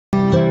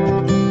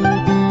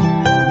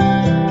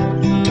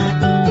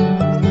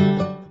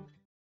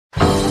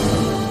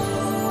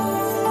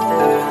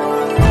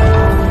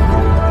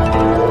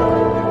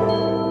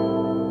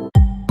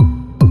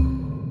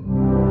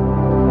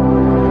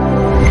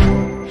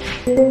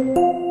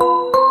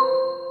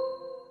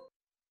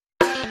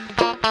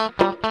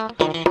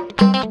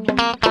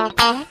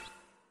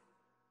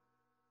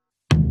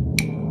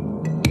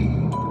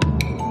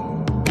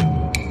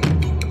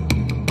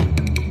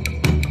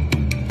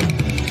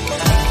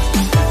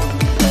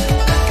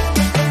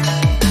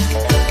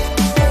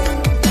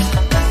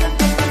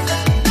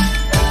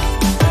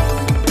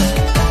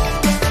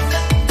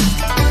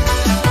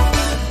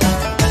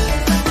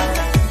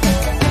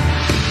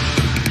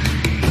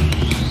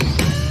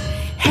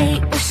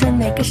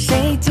个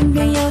谁今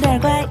天有点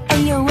怪，哎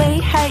呦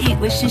喂，还以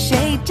为是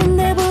谁，真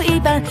的不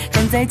一般，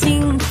站在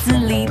镜子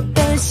里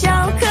的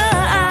小可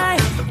爱，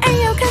哎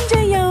呦看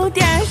着有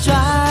点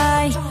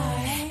拽，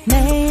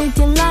每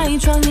天赖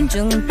床眼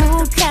睁不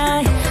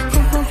开，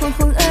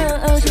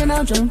浑是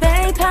闹钟被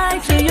拍，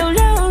只有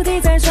肉体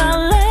在耍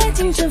赖，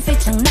精神非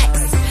常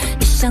nice，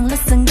 别上了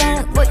三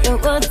杆，我有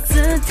我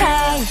姿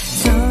态，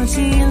走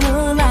起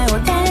路来我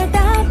大摇大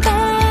摆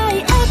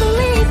I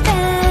believe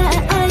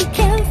that I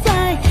can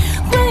fly，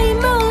 回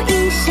眸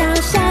一笑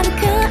下的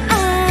可爱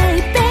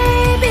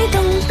Baby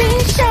don't be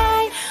shy，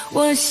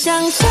 我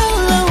想笑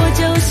了我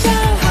就笑，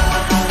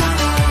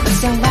我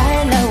想坏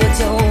了我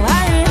就爱，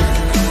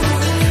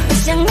我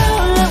想闹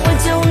了我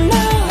就闹，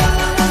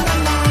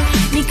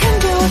你看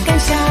着我干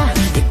啥，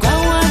别管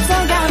我在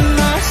干嘛，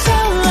笑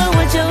了我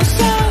就笑，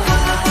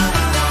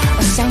我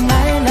想爱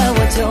了我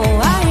就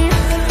爱，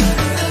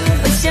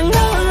我想闹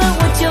了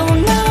我就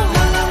闹，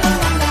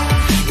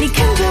你看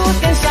着我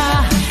干啥，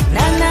啦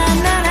啦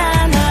啦啦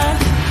啦。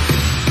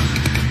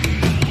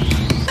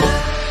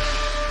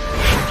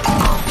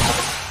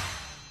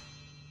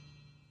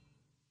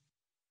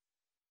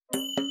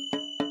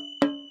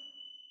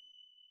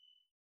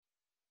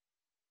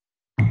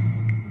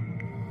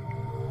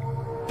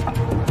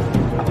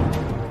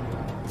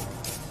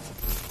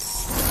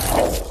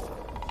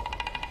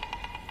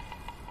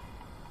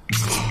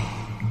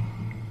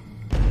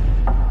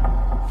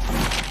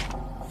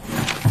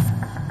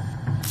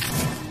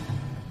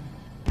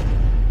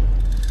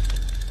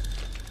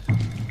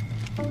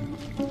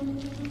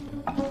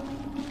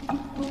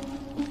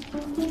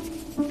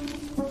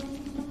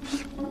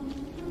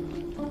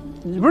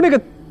你不是那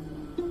个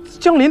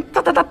江林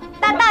大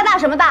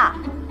什么大？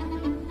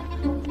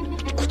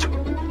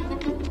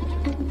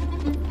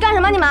干什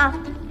么你们？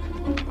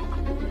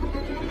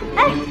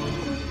哎，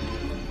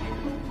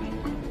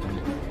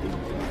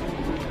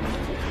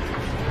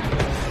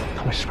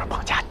他们是不是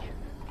绑架你？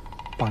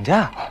绑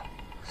架？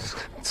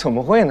怎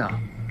么会呢？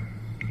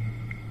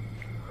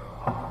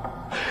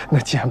那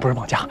既然不是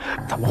绑架，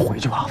咱们回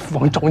去吧。父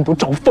王找你都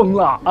找疯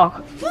了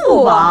啊！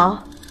父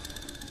王，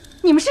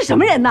你们是什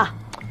么人呢？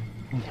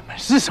你们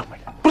是什么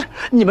人？不是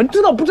你们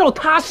知道不知道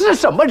他是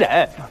什么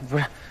人？不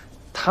是，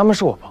他们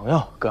是我朋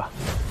友，哥。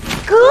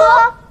哥，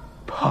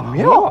朋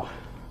友？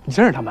你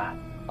认识他们？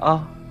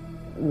啊，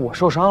我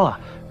受伤了，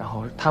然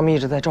后他们一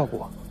直在照顾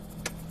我。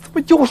怎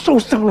么又受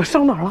伤了？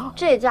伤哪儿了？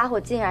这家伙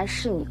竟然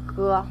是你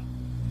哥？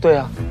对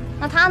呀。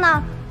那他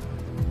呢？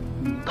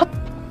他，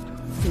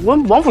我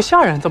王府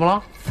下人，怎么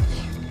了？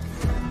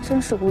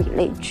真是物以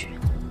类聚。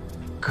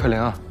可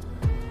玲，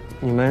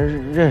你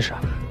们认识啊？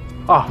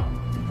啊，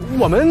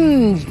我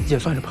们也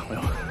算是朋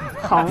友。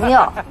朋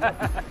友？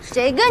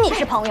谁跟你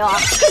是朋友啊？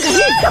这个你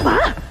干嘛？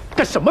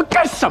干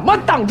什么？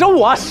挡着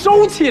我！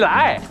收起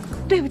来！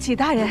对不起，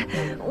大人，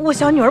我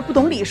小女儿不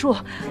懂礼数，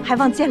还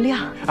望见谅。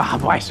啊，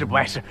不碍事，不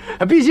碍事，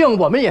毕竟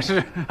我们也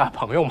是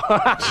朋友嘛。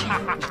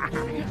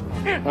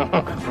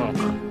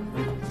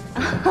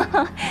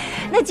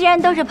那既然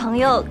都是朋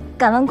友，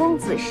敢问公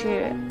子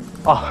是？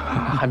哦，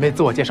还没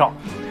自我介绍。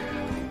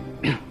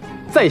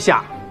在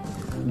下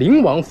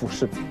灵王府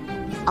世子。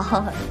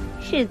哦，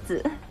世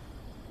子。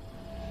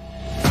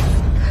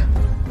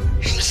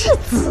世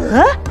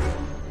子？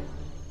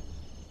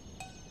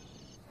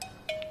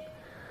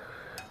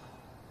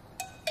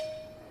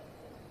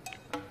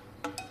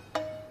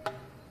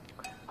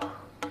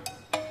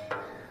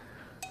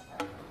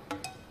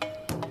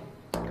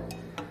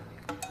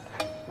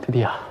弟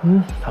弟啊，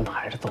咱们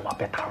还是走吧，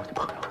别打扰你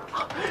朋友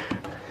啊。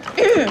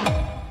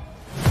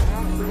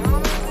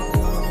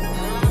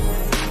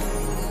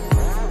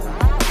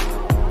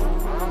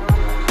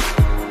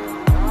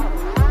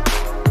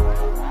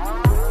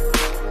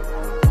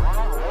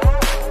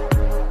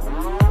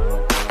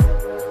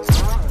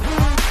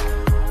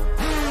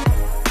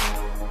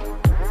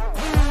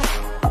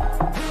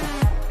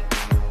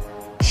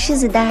世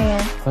子大人，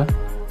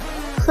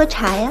喝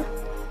茶呀。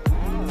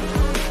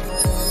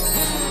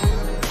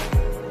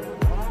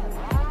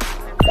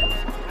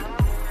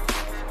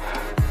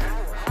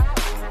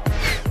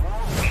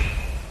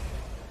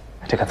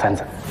这个簪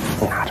子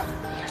你拿着，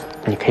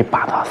你可以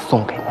把它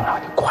送给能让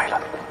你快乐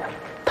的姑娘，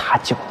她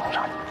就能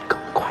让你更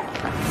快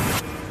乐。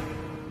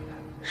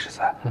世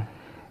子，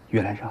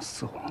原来让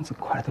四皇子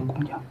快乐的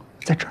姑娘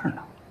在这儿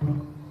呢。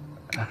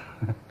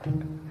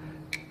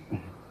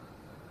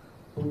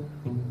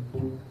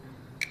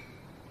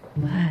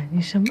哎，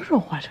你什么时候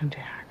化成这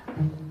样的？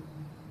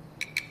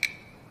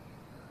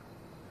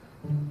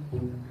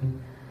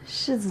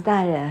世子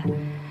大人，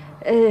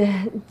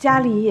家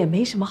里也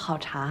没什么好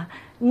茶，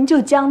您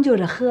就将就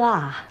着喝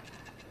啊。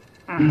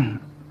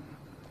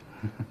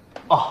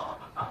哦，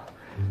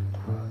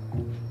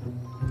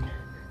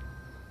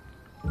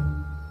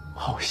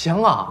好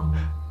香啊！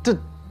这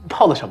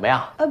泡的什么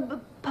呀？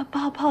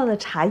泡的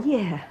茶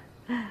叶。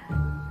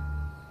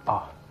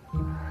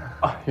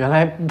原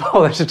来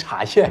泡的是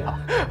茶叶啊！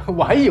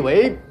我还以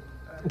为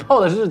泡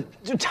的是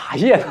就茶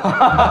叶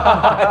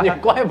呢。你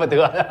怪不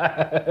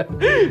得。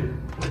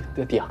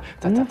爹啊，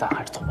咱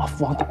还是走吧，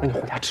父王等着你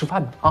回家吃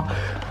饭呢啊。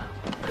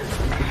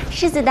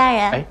世子大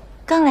人，哎，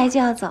刚来就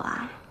要走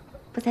啊？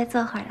不再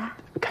坐会儿啦？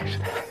赶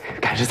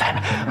时才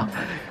啊。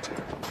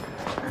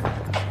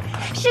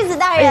世子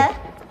大人，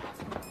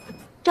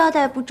招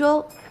待不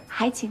周，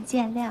还请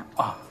见谅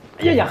啊！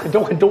哎呀，很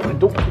周。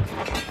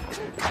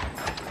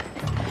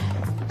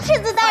世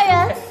子大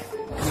人，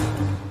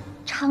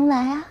常来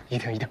啊！一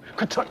定，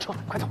快撤，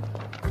快走！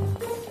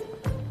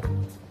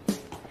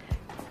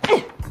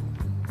哎，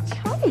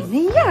瞧你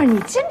那样，你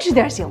坚持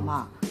点行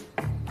吗？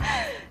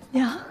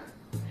娘，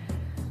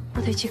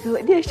我得去给我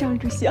爹上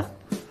炷香，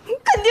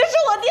肯定是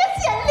我爹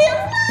显灵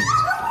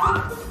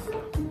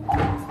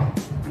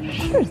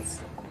了。世子，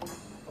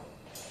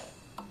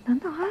难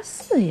道阿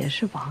四也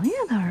是王爷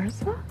的儿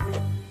子？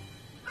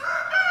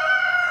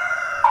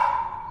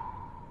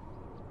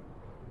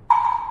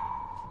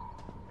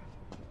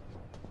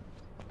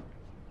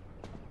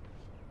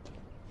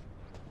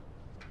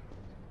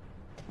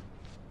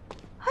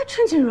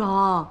春锦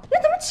荣，你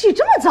怎么起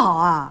这么早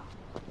啊？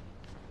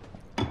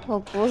我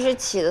不是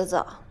起得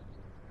早，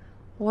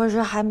我是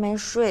还没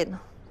睡呢。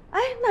哎，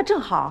那正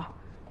好，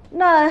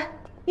那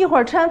一会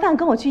儿吃完饭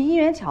跟我去姻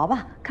缘桥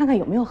吧，看看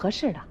有没有合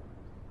适的。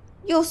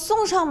有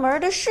送上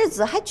门的世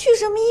子，还去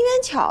什么姻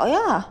缘桥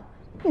呀？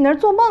你那是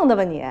做梦的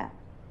吧你？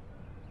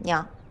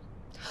娘，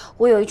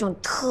我有一种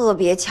特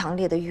别强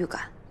烈的预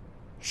感，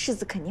世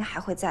子肯定还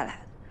会再来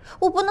的。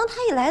我不能他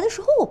一来的时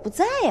候我不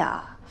在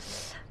呀。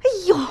哎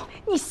呦，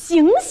你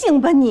醒醒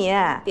吧你！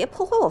别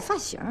破坏我发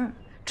型。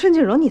春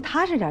锦荣，你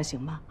踏实点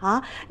行吗？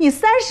啊，你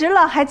30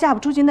了还嫁不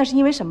出去，那是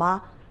因为什么？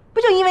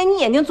不就因为你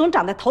眼睛总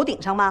长在头顶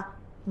上吗？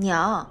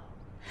娘，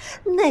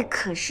那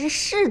可是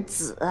世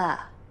子，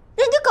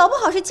人家搞不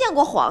好是见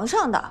过皇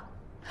上的。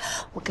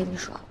我跟你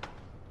说，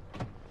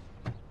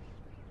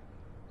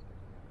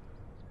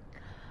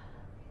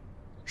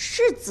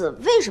世子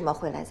为什么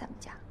会来咱们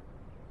家，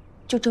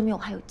就证明我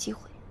还有机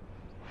会。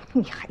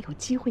你还有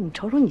机会？你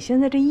瞅瞅你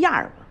现在这样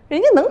吧，人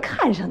家能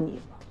看上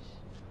你吗？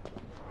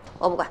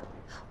我不管，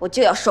我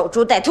就要守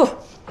株待兔。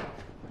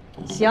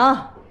行，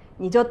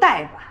你就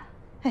待吧。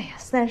哎呀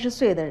，30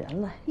岁的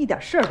人了，一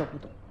点事儿都不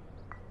懂。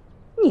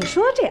你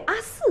说这阿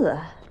四，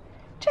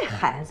这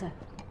孩子，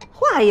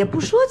话也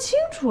不说清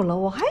楚了，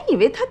我还以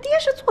为他爹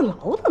是坐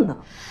牢的呢。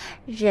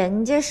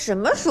人家什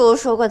么时候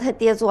说过他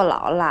爹坐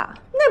牢了？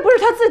那不是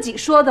他自己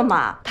说的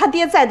吗？他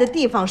爹在的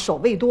地方守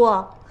卫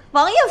多。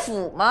王爷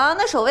府吗？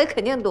那守卫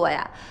肯定多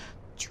呀。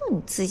就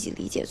你自己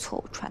理解错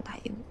误，传达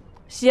给我。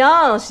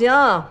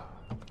行，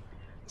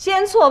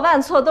千错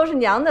万错都是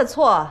娘的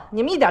错，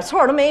你们一点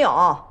错都没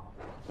有。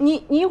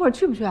你一会儿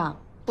去不去啊？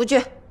不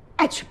去，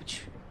爱去不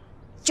去，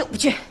就不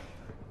去。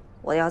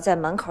我要在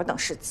门口等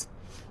世子，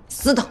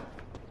死等。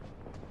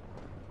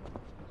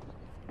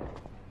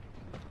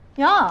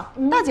娘，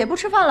大姐不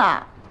吃饭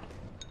了，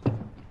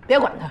别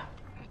管她，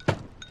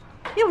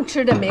又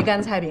吃这梅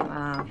干菜饼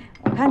啊？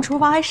我看厨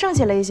房还剩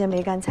下了一些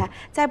梅干菜，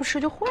再不吃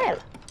就坏了。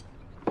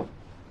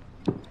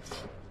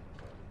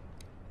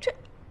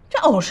这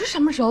藕是什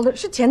么时候的？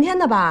是前天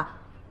的吧？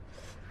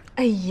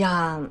哎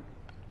呀，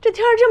这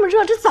天这么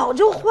热，这早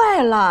就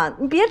坏了。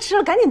你别吃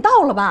了，赶紧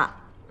倒了吧。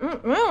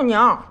没有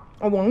娘，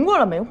我闻过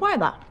了，没坏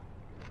的。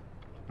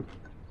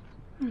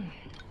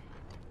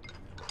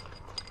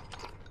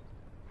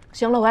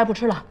行了，我也不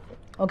吃了，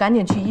我赶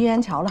紧去姻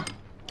缘桥了。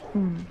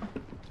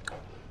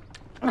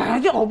哎，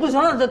这藕不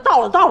行了，这倒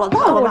了吧。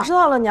我知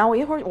道了，娘，我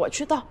一会儿我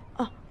去倒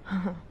啊。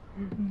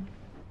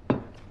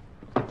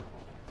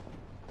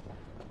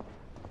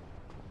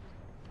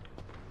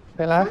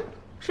飞来，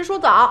师叔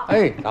早。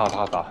哎，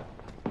早，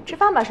吃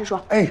饭吧，师叔。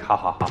哎，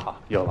好，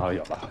有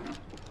了。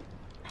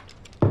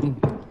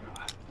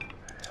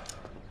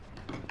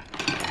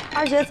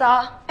二姐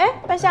早。哎，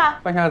半夏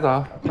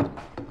早。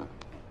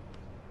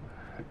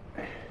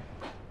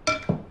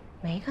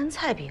梅干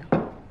菜饼，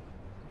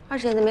二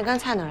姐那梅干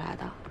菜哪来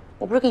的？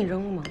我不是给你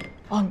扔了吗？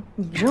哦，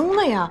你扔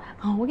了呀？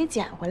啊，我给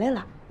捡回来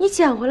了。你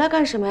捡回来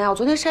干什么呀？我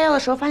昨天晒药的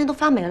时候发现都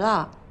发霉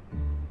了。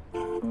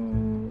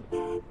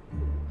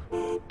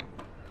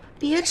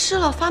别吃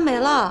了，发霉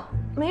了。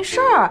没事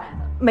儿，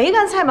梅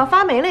干菜嘛，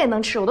发霉了也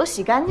能吃，我都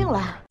洗干净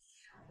了。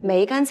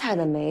梅干菜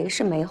的梅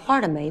是梅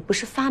花的梅，不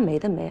是发霉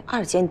的霉。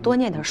二姐，你多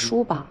念点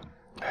书吧。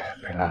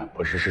飞来，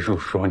不是师叔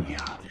说你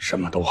啊，什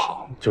么都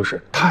好，就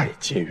是太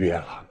节约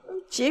了。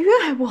节约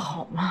还不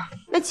好吗？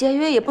那节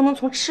约也不能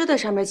从吃的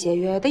上面节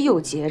约，得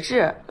有节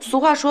制。俗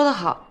话说得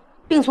好，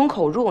病从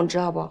口入，你知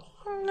道不？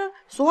那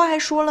俗话还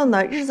说了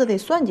呢，日子得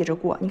算计着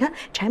过。你看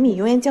柴米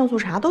油盐酱醋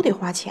茶都得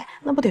花钱，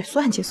那不得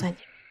算计算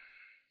计？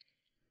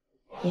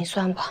你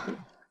算吧。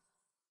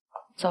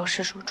走，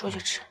师叔出去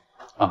吃。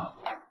啊。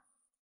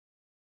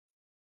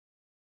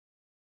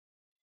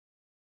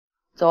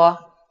走啊。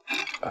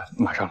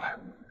马上来。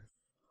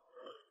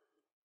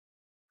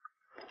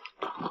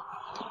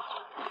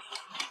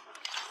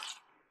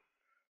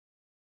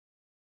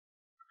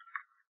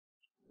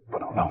不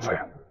能浪费，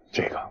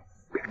这个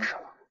别吃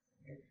了。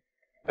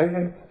哎，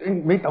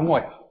没等我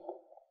呀。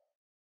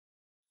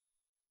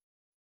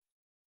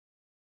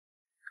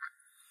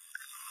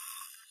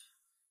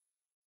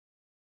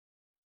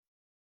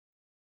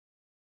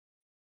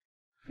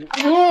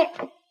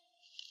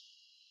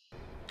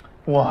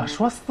我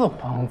说四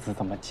皇子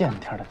怎么见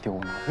天的丢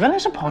呢？原来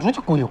是跑出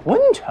去鬼混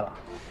去了。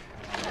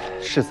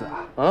世子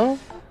啊，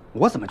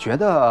我怎么觉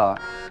得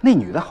那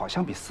女的好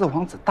像比四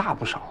皇子大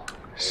不少？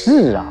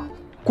是啊，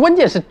关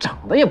键是长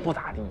得也不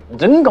咋地，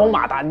人高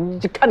马大，你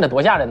这看着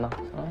多吓人呢。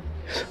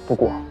不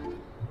过，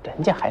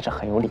人家还是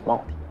很有礼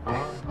貌的。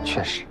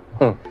确实。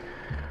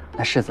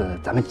那世子，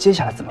咱们接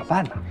下来怎么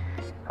办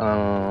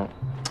呢？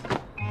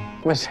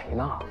问谁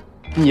呢？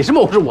你是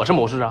谋士，我是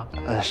谋士啊。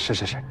是。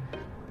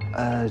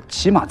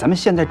起码咱们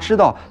现在知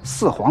道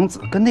四皇子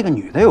跟那个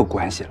女的有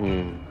关系了。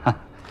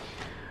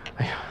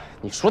哎呀，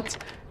你说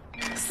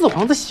四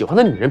皇子喜欢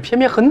的女人，偏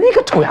偏和那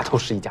个臭丫头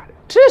是一家人，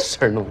这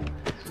事儿弄的。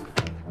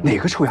哪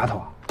个臭丫头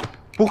啊？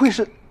不会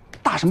是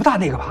大什么大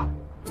那个吧？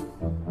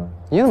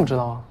你怎么知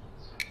道啊？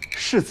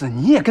世子，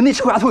你也跟那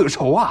臭丫头有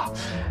仇啊？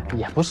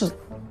也不是。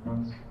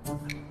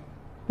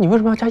你为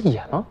什么要加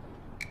也呢？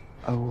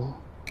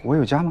我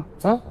有加吗？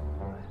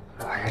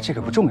哎呀，这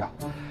个不重要。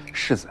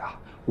世子啊，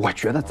我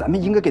觉得咱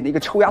们应该给那个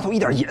臭丫头一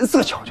点颜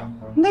色瞧瞧。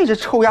那这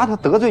臭丫头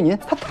得罪您，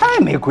她太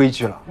没规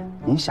矩了。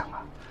您想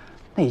啊，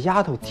那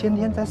丫头天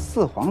天在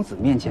四皇子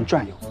面前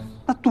转悠，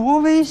那多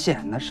危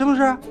险呢，是不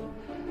是？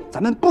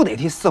咱们不得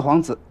替四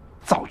皇子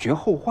早绝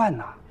后患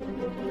呐。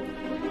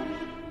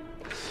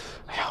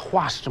哎呀，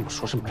话是这么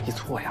说，是没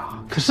错呀。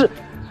可是，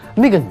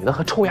那个女的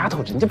和臭丫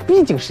头，人家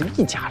毕竟是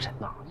一家人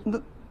呐。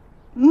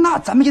那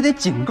咱们也得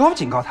警告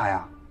警告她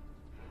呀。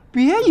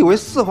别以为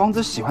四皇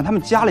子喜欢他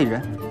们家里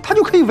人，他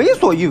就可以为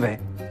所欲为。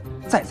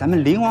在咱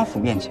们灵王府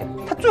面前，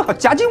他最好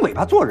夹紧尾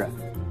巴做人。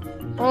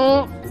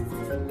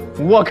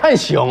我看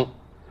行。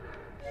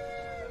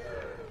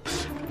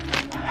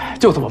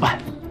就这么办，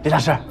李大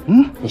师。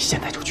你现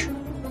在就去。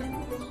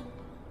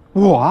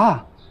我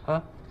啊，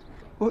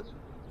我。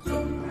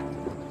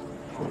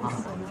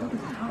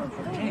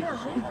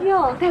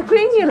哟，带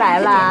闺女来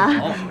了。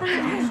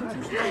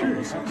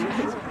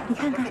你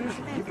看看，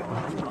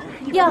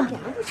哟，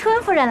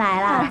春夫人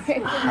来了。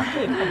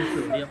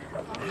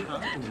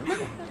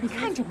你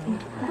看着没，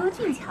多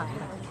俊俏呀，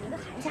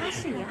家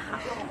世也好，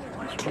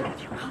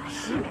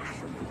是啊，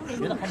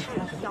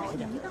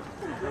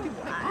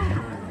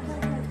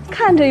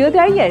看着有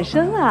点眼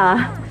生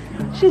啊，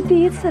是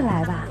第一次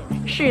来吧？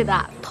是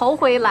的，头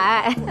回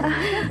来。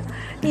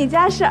你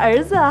家是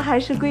儿子还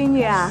是闺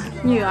女啊？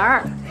女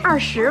儿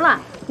，20了。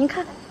您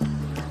看。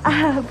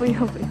不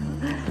用。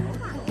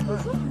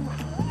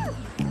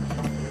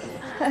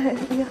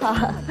你好，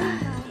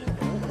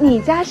你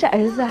家是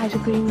儿子还是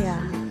闺女啊？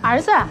儿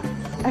子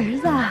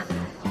啊，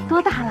多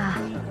大了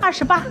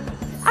？28。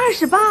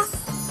28？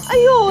哎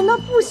呦，那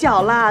不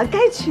小了，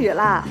该娶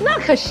了。那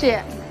可是。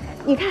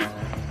你看，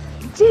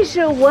这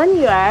是我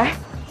女儿，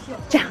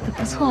长得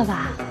不错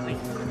吧？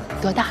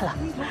多大了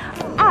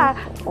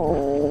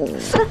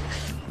？4。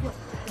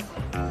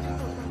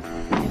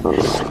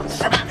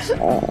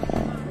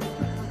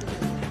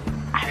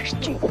20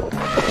句。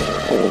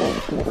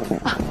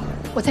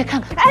我再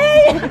看看。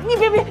哎，你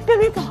别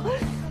走。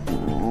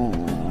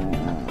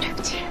对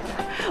不起，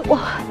我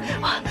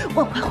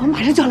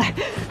马上就来。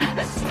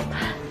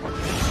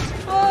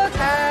菠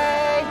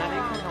菜、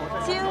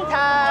青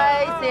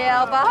菜、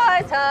小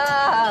白菜。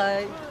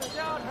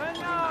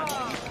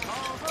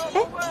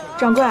哎，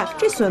掌柜，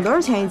这笋多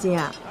少钱一斤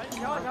啊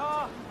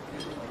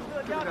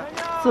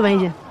？4文一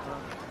斤。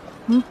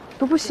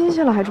都不新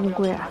鲜了还这么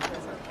贵啊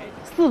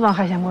？4文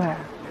还嫌贵？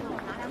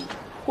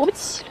活不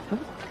起了。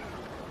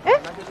哎，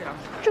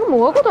这个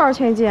蘑菇多少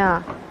钱一斤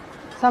啊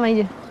？3文一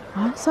斤。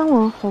啊，3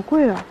文，好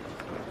贵啊！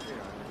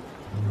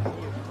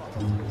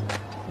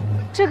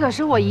这可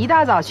是我一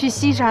大早去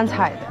西山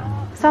采的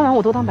，3文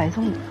我都当白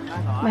送的，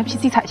买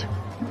PC采去。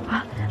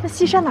啊，那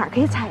西山哪儿可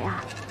以采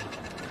呀？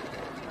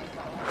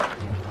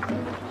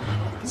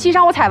西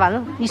山我采完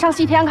了，你上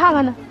西天看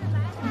看呢。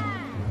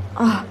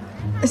啊，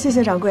谢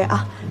谢掌柜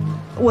啊，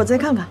我再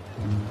看看。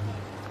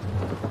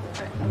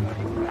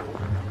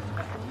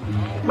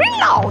不是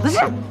脑子是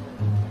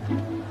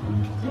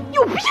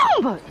有病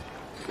吧？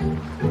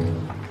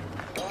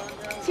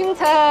青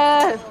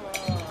菜、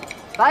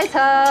白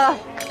菜、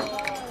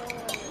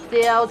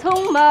小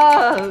葱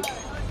们。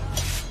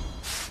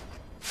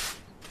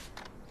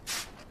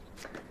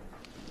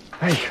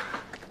哎呀，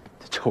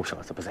这臭小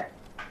子不在，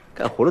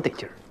干活都得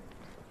劲儿。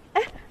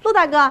哎，陆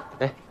大哥，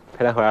哎，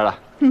佩兰回来了。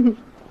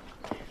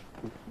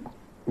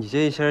你这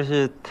一身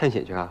是探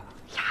险去啊？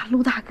呀，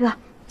陆大哥，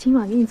今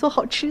晚给你做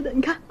好吃的，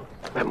你看。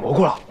买蘑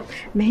菇了？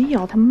没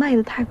有，他们卖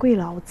的太贵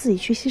了，我自己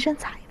去西山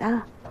采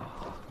的。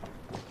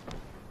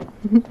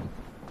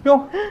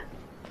哟，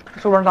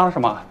这玩意儿当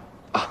什么？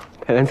啊，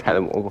佩兰采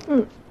的蘑菇。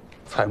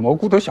采蘑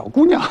菇的小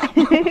姑娘，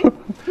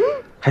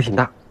还挺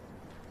大。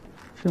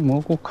这蘑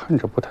菇看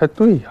着不太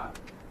对呀。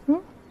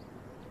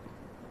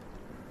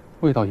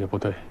味道也不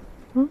对。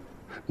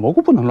蘑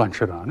菇不能乱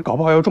吃的，你搞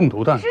不好要中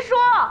毒的。师叔。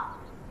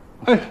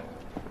哎。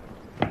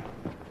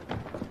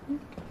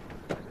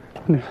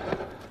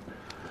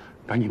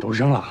赶紧都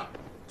扔了，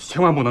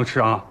千万不能吃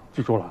啊！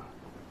记住了。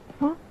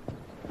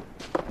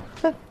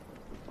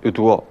有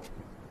毒哦。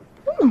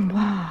不能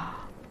吧？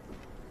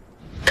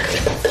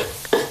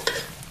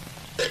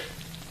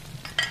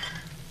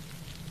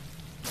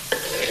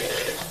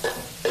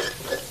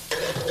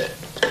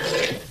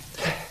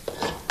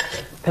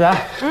佩兰，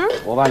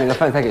我把那个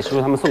饭菜给叔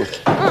叔他们送去。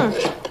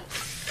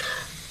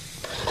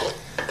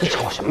你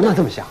炒什么呢？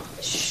这么香？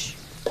嘘，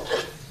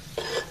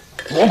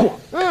蘑菇。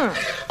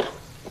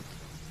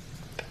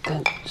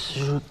但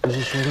师叔不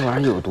是说这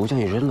玩意儿有毒，叫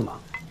你扔了吗？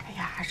哎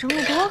呀，扔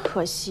了多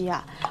可惜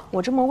啊！我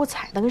这蘑菇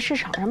采的跟市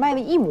场上卖的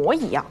一模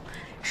一样。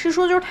师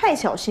叔就是太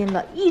小心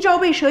了，一朝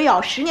被蛇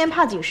咬，10年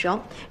怕井绳。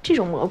这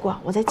种蘑菇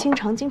啊，我在京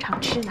城经常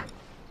吃呢。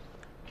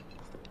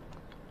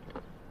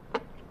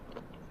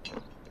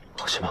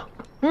好吃吗？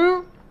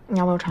你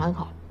要不要尝一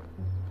口？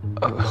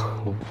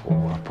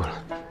我不了。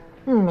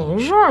没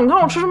事儿，你看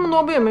我吃这么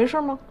多，不也没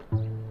事吗？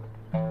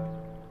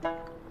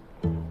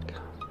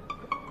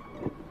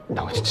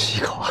那我就吃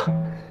一口啊。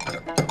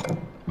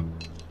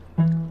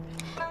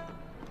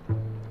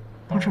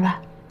好吃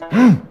吧？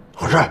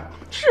好吃。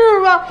是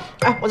吧？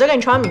哎，我再给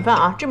你盛碗米饭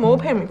啊，这蘑菇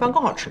配着米饭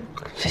更好吃。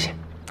谢谢。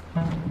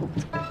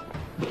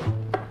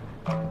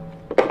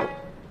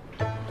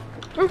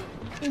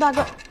大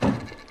哥，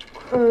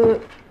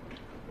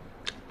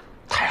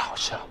太好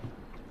吃了，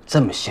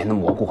这么咸的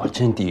蘑菇我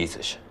真第一次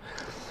吃。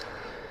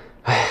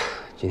哎呀，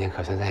今天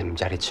可算在你们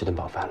家里吃顿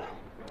饱饭了。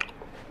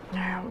哎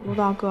呀，陆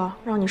大哥，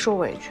让你受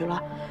委屈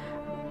了，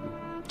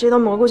这道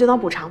蘑菇就当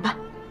补偿吧。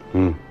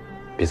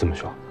别这么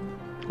说，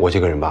我这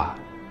个人吧，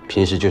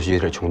平时就是有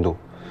点冲动。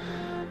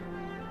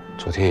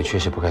昨天也确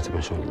实不该这么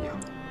说你娘。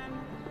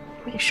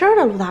没事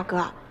的，陆大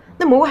哥，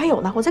那蘑菇还有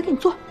呢，我再给你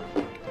做。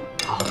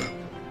好，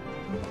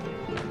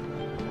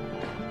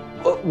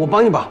我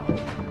帮你吧。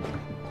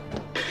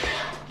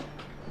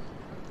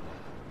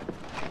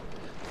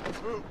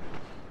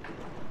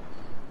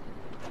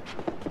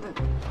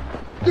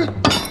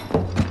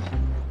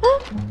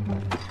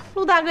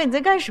陆大哥，你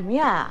在干什么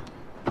呀？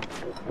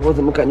我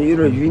怎么感觉有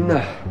点晕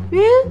呢？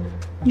晕？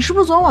你是不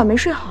是昨晚没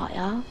睡好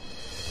呀？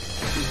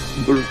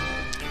不是，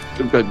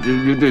就感觉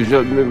有点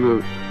像那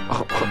个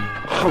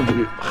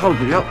耗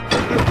子药。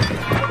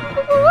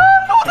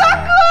陆大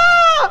哥！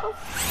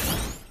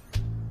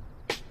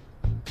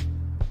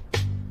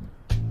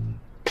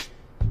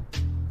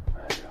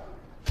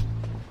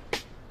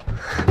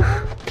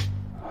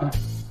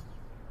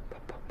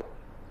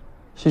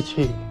吸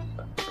气，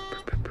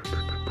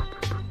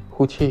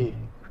呼气。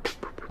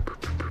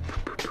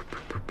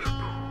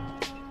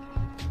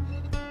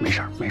没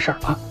事儿，没事儿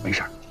啊，没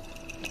事儿。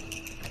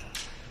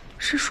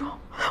师叔，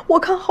我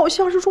看好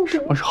像是中毒。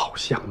我是好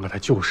像啊，他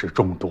就是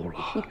中毒了。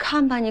你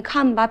看吧，你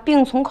看吧，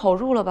病从口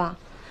入了吧？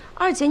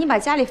二姐，你把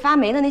家里发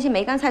霉的那些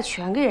梅干菜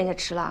全给人家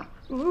吃了？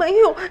没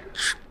有，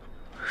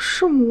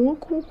是蘑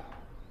菇。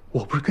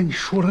我不是跟你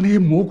说了，那些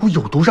蘑菇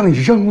有毒，让你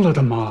扔了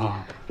的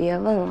吗？别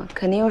问了，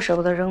肯定又舍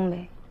不得扔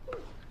呗。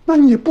那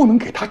你也不能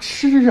给他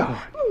吃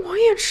啊。我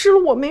也吃了，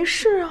我没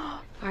事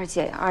啊。二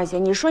姐呀，二姐，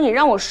你说你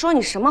让我说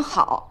你什么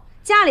好？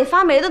家里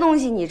发霉的东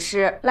西你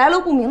吃，来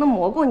路不明的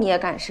蘑菇你也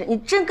敢吃？你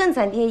真跟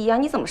咱爹一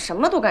样，你怎么什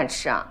么都敢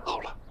吃啊？好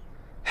了，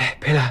哎，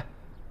裴兰，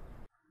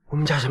我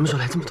们家什么时候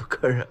来这么多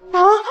客人啊？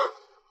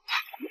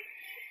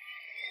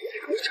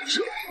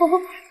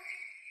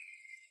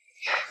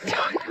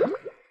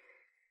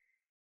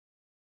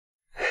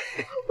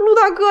陆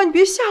大哥，你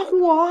别吓唬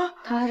我啊！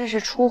他这是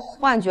出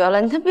幻觉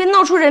了，他别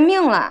闹出人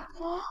命来。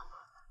不，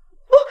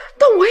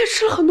但我也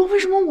吃了很多，为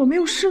什么我没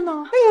有事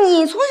呢？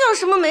你从小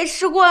什么没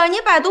吃过啊？你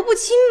百毒不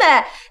侵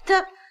呗。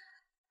他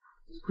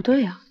不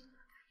对呀，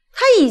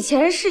他以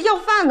前是要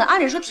饭的，按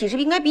理说体质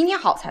应该比你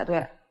好才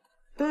对。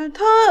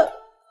他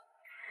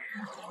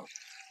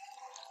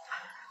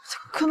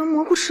可能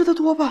蘑菇吃的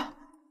多吧。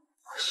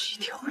我是一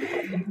条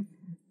鱼。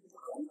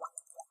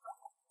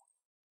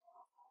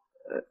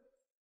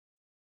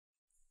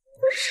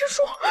师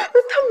叔，他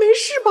没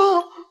事吧？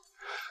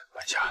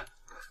晚霞，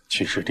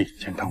去湿地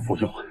健康服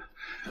用。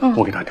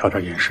我给他调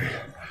点盐水，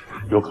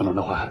有可能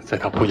的话，在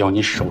他不咬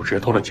你手指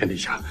头的前提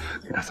下，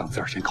给他嗓子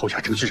眼先抠下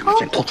程序上的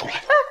茧吐出来。师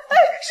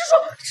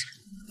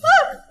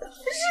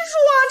叔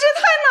啊，这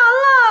太难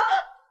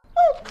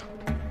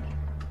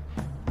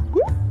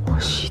了。我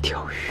是一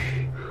条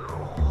鱼。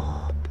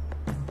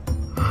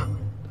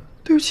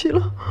对不起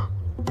了。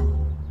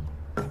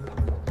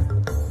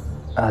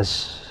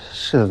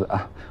世子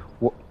啊，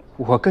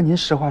我跟您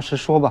实话实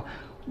说吧，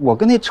我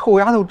跟那臭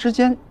丫头之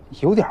间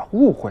有点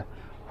误会，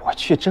我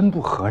去真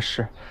不合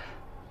适，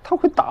她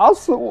会打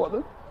死我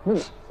的。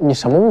你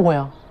什么误会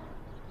啊？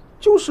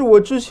就是我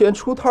之前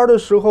出摊的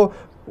时候，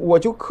我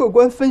就客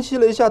观分析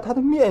了一下她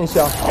的面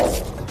相。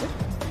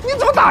你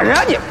怎么打人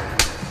啊你？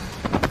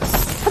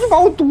他就把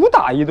我毒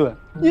打一顿，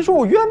你说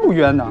我冤不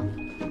冤呢？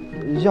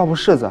要不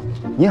世子，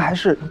您还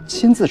是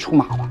亲自出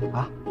马吧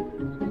啊！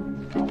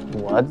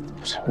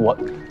我，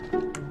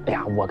哎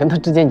呀，我跟他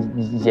之间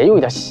也有一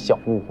点小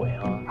误会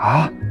啊！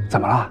啊？怎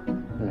么了？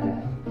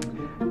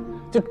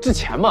就之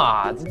前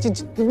嘛，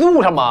这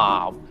路上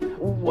嘛，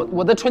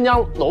我在春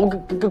江楼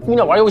跟姑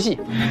娘玩游戏，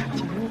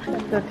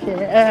这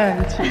天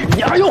气一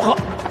样又好，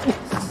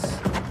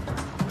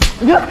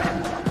你看，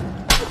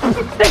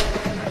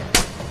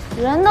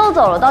人都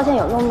走了，道歉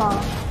有用吗？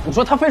你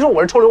说他非说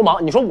我是臭流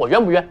氓，你说我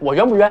冤不冤？我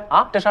冤不冤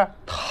啊？这事儿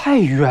太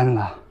冤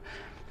了，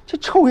这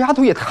臭丫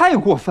头也太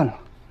过分了。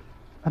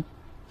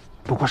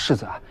不过世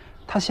子啊，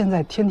他现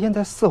在天天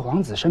在四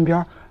皇子身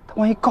边，他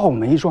万一告我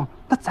们一状，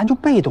那咱就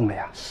被动了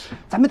呀。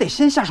咱们得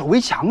先下手为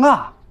强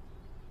啊。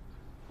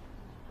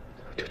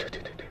对，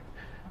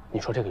你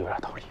说这个有点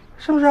道理，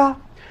是不是啊？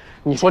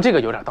你说这个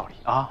有点道理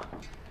啊。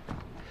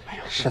哎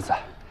呦，世子，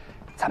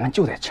咱们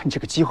就得趁这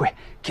个机会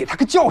给他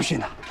个教训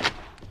呢。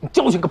你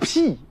教训个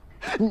屁！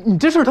你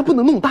这事儿他不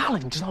能弄大了，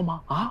你知道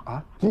吗？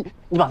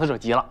你把他惹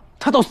急了，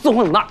他到四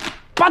皇子那儿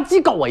吧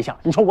唧告我一下，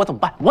你说我怎么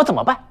办？我怎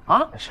么办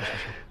啊？是，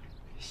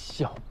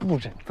小不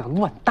忍则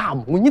乱大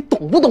谋，你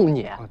懂不懂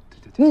你？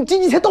你这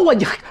一天到晚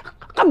你还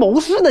谋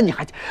事呢，你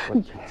还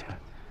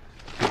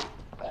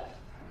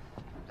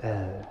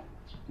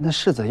那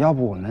世子，要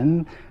不我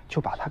们就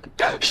把他给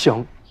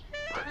行，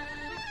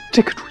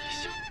这个主意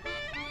行，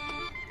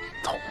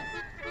走。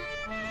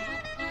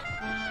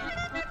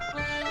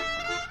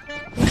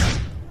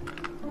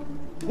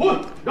滚！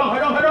让开！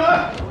来，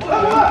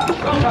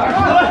让开！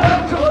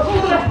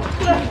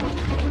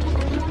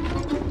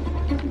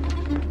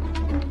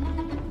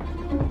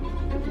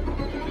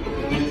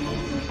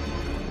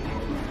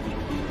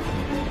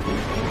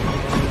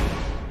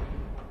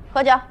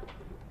喝酒，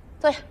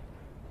坐下，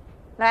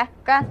来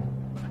干。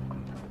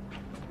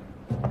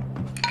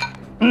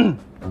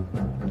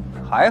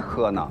还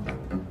喝呢？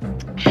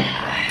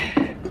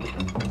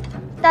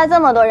带这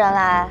么多人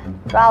来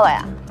抓我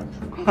呀？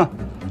哼！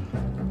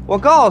我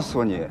告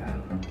诉你，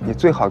你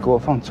最好给我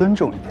放尊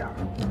重一点，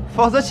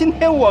否则今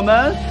天我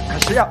们可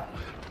是要……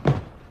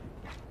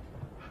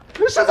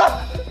世子，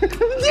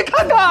你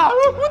看看，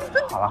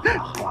好了，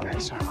没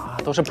事啊，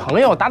都是朋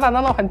友，打打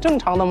闹闹很正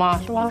常的嘛，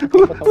是吧？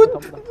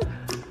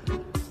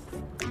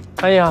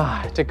哎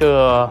呀，这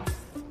个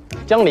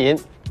江林、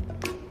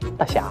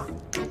大侠，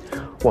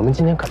我们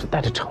今天可是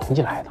带着诚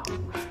意来的。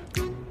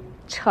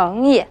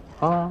诚意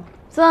啊，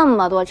这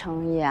么多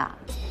诚意啊！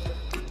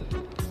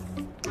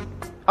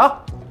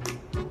好，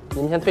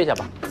你们先退下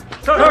吧。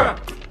是。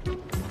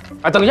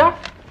哎，等一下，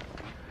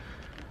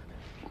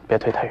别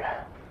退太远。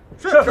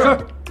是。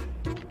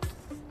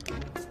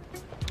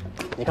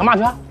你干嘛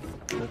去啊？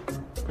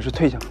不是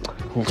退下，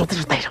你就在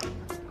这待着。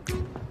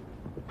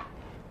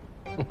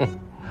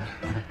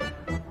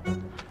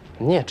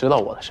你也知道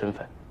我的身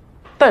份，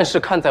但是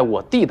看在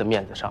我弟的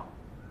面子上，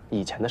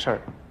以前的事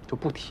儿就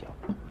不提了，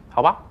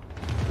好吧？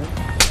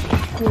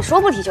你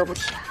说不提就不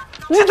提啊！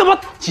你怎么，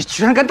你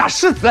居然敢打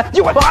世子？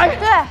你我打！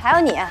对，还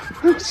有你，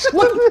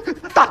我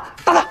打！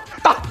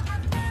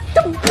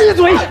闭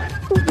嘴！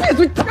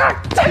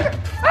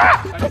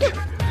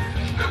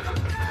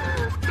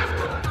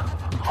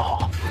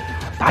好，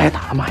打也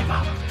打了，骂也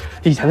骂了，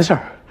以前的事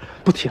儿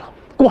不提了，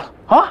过了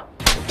啊！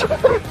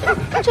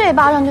这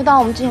巴掌就当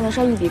我们之前的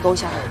事一笔勾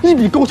销了。一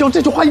笔勾销，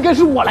这句话应该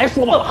是我来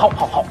说吧？好，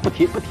不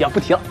提了，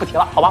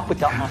好吧，不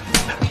提了啊！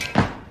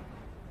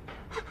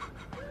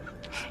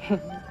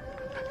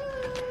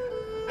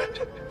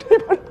这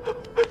巴掌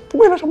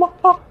为了什么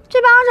啊？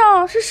这巴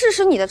掌是示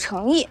使你的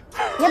诚意，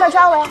你要不要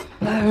抓我呀？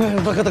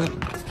大哥，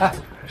哎，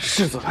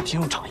世子他挺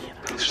有诚意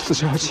的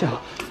，40要切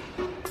了，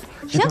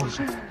行，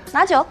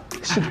拿酒。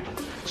是，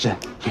忍，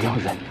一定要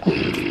忍。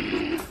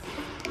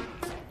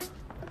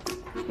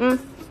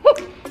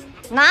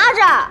拿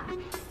着，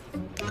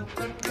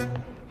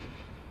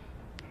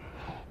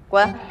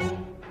滚！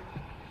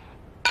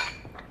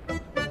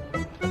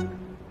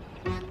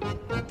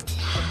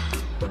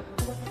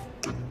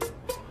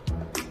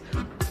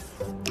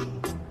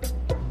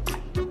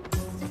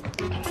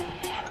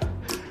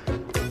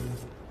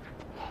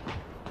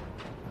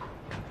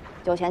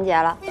酒钱结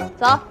了，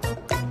走。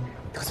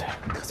得罪了。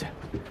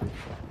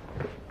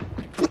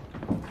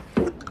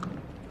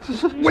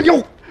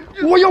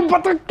我要把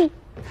他给。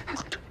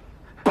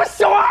把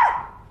小二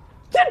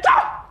见账！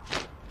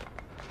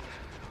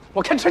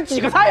我看吃几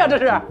个菜呀？这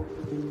是。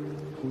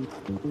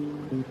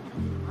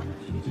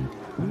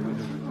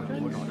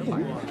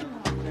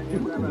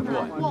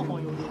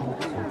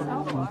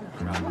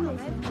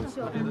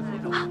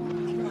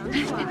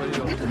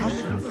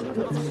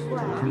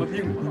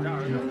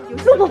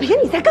陆不平，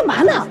你在干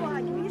嘛呢？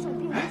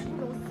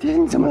爹，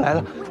你怎么来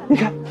了？你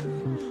看，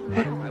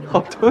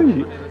好多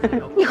鱼。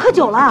你喝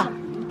酒了？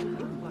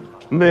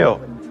没有，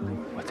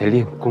我在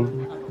练功。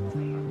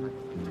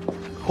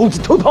猴子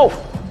头头，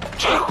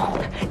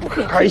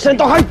海山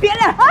倒海，别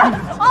练啊！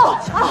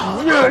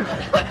娘，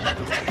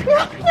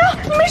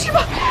你没事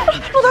吧？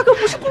陆大哥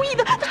不是故意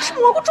的，他吃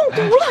蘑菇中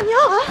毒了，娘。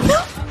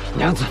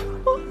娘子，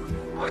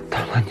我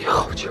等了你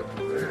好久，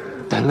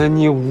等了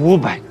你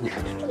500年。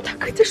陆大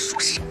哥你在说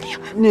什么呀？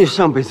你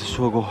上辈子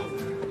说过，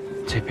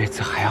这辈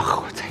子还要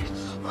和我在一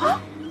起啊！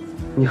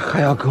你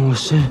还要跟我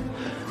生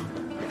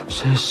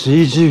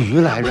11只鱼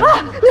来着？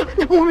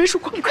娘，我没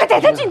说过，你快带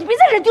他进去，别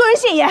在这丢人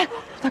现眼。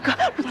陆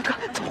大哥，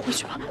走回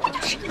去吧。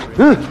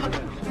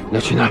你要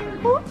去哪儿？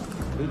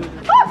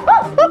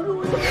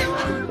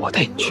我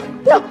带你去。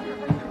娘，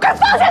快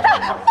放下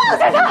他！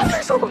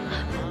没说过。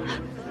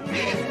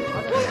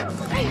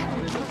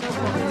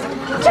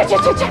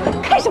去，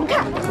看什么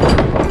看？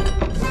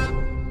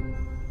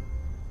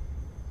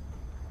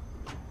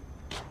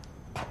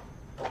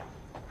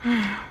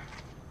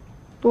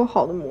多多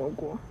好的蘑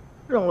菇，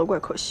扔了怪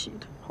可惜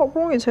的，好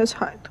不容易才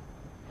采的。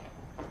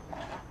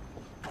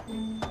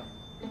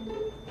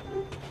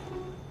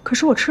可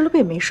是我吃了不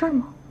也没事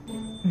吗？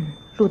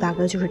陆大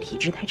哥就是体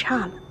质太差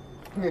了。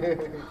哎，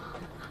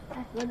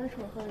我能请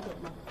我喝点酒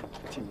吗？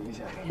请您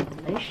先。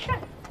没事。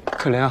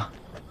可怜啊，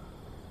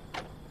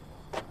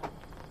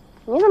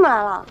你怎么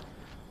来了？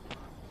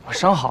我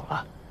伤好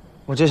了，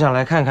我就想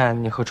来看看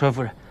你和春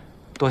夫人，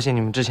多谢你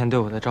们之前对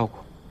我的照顾。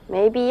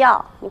没必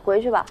要，你回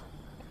去吧。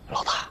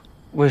老大，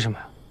为什么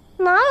呀？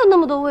哪有那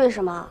么多为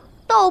什么？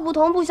道不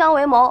同不相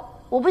为谋，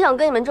我不想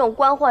跟你们这种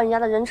官宦人家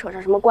的人扯上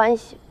什么关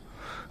系。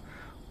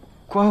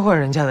官宦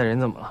人家的人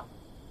怎么了？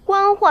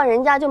官宦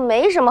人家就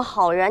没什么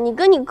好人，你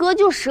跟你哥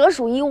就蛇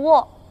鼠一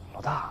窝。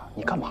老大，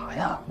你干嘛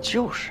呀？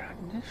就是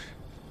你这是。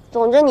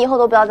总之你以后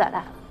都不要再来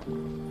了。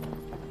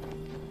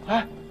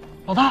哎，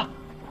老大，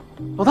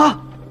老大，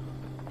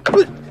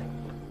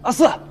阿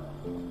四，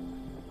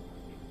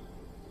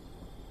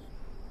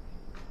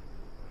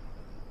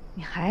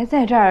你还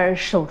在这儿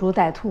守株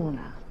待兔呢？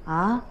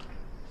啊，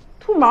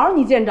兔毛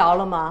你见着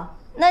了吗？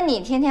那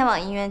你天天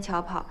往医院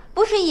瞧跑，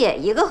不是也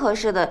一个合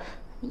适的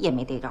也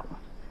没逮着吗？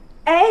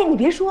哎，你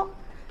别说，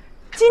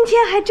今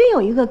天还真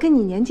有一个跟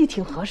你年纪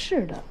挺合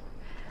适的，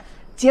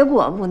结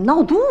果我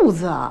闹肚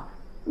子，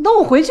等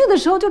我回去的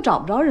时候就找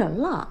不着人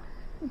了。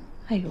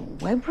哎呦，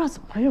我也不知道怎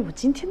么回事，我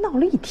今天闹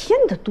了一天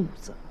的肚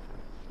子，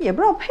也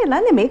不知道佩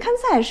兰那没看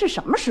菜是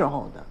什么时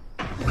候的。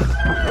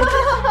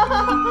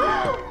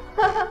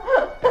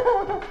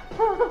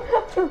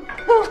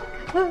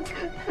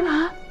佩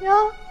兰呀，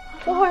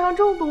我好像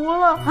中毒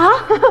了啊！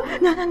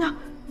娘，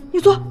你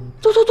坐。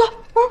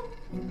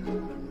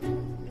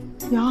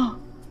娘，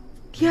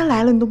爹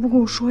来了，你都不跟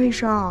我说一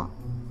声。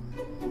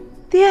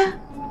爹，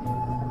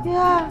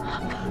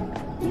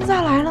你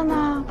咋来了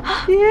呢？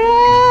爹，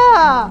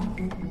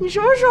你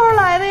什么时候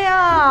来的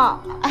呀？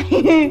哎，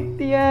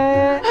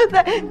爹，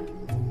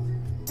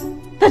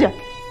大姐，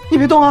你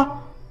别动啊！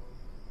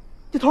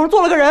你头上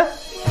坐了个人。你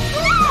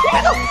别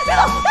动，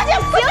大姐，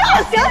行，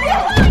这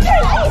人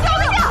你救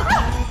命啊！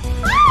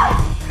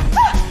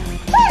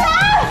佩兰，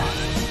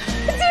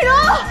季荣，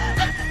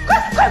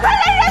快来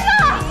人呐！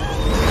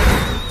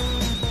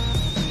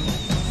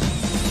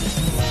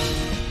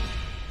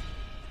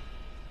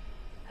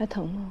还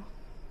疼吗？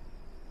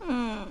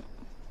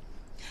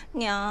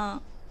娘，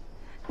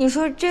你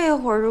说这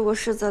会儿如果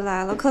世子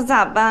来了，可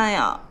咋办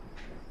呀？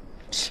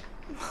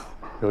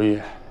如意，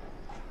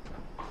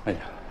哎呀，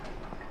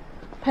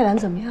佩兰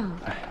怎么样？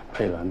哎呀，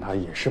佩兰她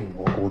也是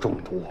蘑菇中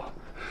毒，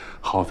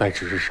好在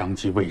只是伤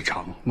及胃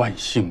肠，万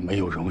幸没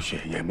有溶血，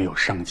也没有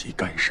伤及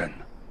肝肾。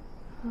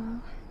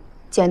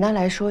简单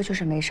来说就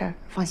是没事儿，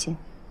放心。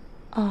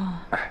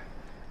啊，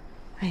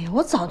哎呀，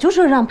我早就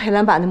说让佩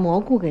兰把那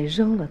蘑菇给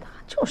扔了，她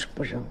就是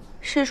不扔。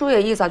师叔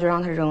也一早就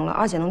让她扔了，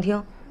二姐能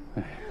听？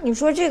你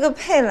说这个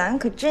佩兰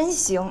可真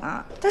行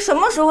啊，她什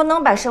么时候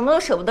能把什么都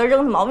舍不得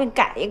扔的毛病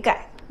改一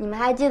改？你们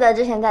还记得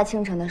之前在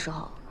青城的时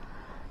候，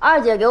二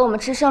姐给我们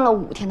吃剩了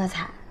5天的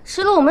菜，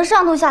吃了我们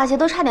上吐下泻，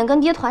都差点跟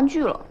爹团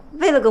聚了。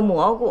为了个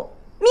蘑菇，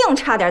命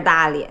差点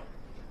搭理。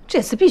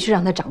这次必须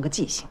让她长个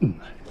记性。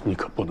你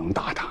可不能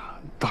打她，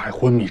她还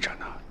昏迷着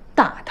呢。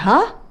打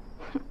她？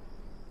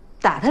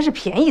打她是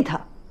便宜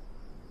她。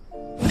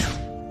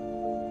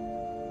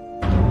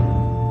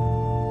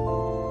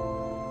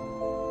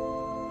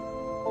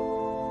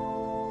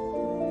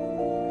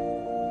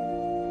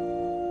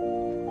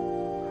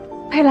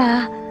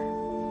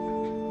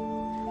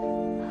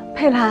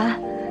佩兰，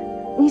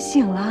你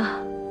醒了。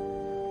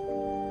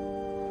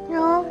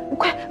娘，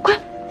快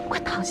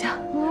躺下，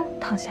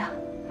躺下。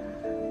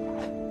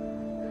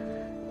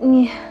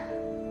你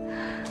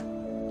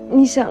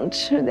想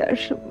吃点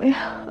什么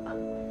呀？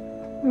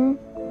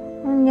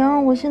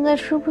娘，我现在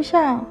吃不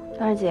下。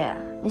二姐，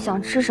你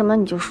想吃什么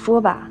你就说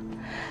吧。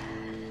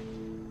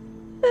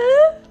不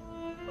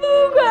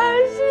管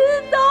是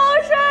刀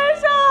山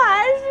上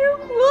还是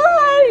火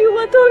海里，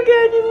我都给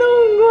你弄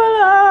过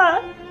了。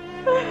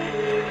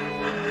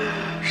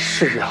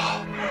是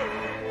啊，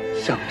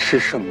想吃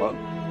什么，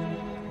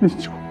你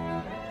就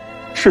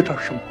吃点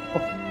什么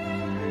吧。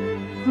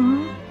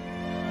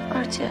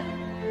二姐，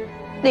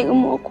那个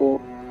蘑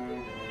菇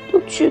有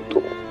剧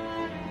毒，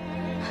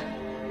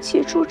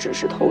起初只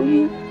是头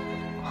晕，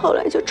后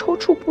来就抽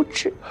搐不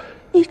止，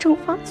癔症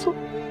发作，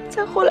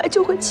再后来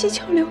就会七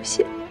窍流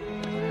血。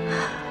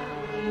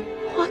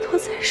华佗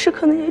在世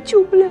可能也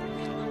救不了你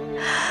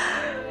了。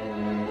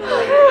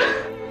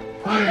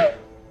哎，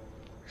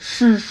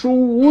师叔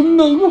无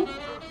能。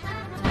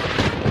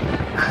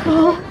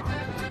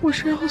我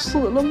是要死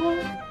了吗？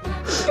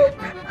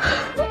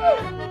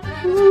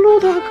陆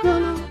大哥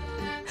呢？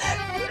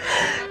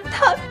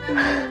他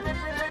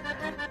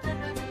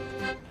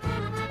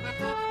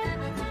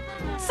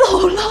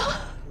走了。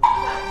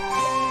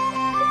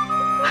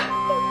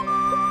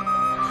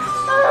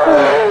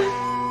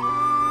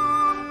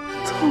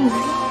走了。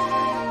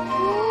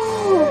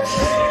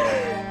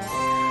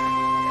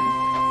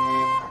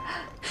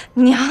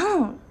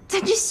娘，咱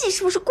这戏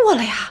是不是过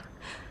了呀？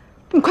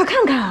你快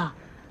看看啊！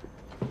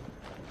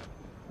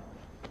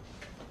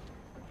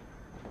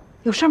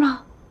有事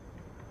吗？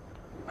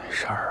没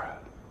事儿，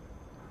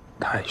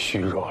太虚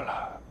弱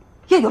了。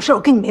要有事我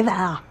跟你没完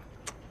啊！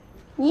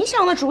你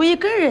想的主意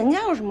跟人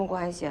家有什么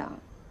关系啊？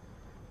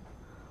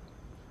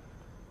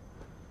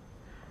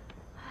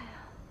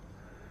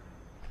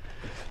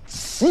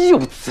岂有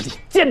此理！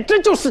简直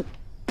就是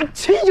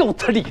岂有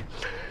此理！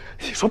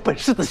你说本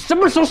世子什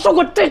么时候受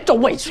过这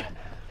种委屈？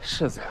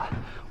世子呀，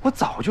我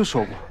早就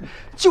说过，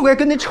就该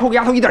跟那臭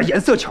丫头一点颜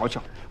色瞧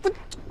瞧。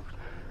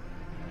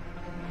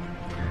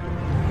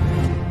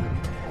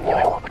你以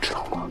为我不知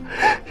道吗？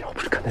要不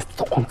是看在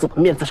四皇子的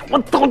面子上，我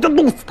早就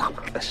弄死他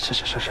了。是，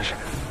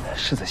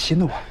世子息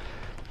怒啊！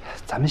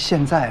咱们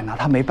现在拿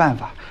他没办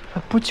法，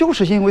不就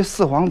是因为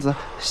四皇子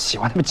喜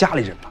欢他们家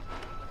里人吗？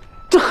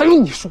这还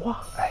用你说？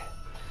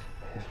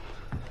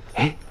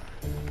哎，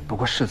不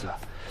过世子，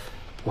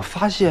我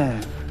发现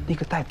那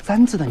个带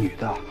簪子的女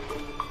的，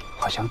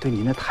好像对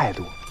您的态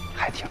度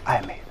还挺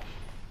暧昧的。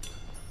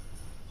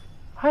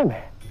暧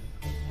昧？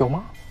有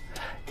吗？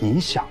您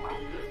想啊，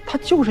她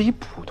就是一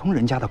普通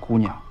人家的姑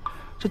娘，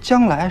这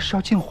将来是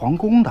要进皇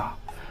宫的。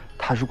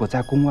她如果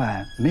在宫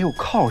外没有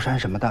靠山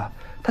什么的，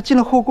她进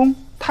了后宫，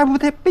她还不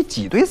得被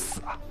挤兑死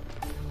啊？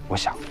我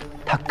想，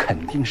她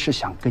肯定是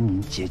想跟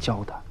您结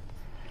交的。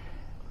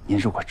您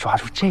如果抓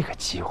住这个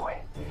机会，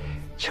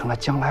成了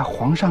将来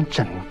皇上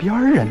枕边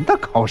人的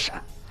靠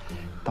山，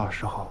到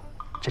时候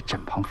这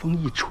枕旁风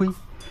一吹，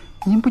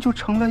您不就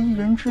成了一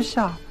人之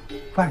下，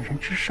万人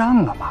之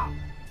上了吗？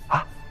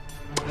啊，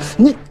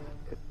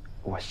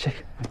我这个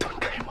顿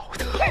开茅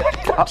的，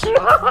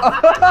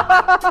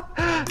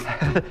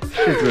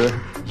世子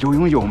有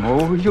勇有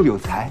谋又有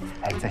才，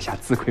哎，在下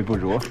自愧不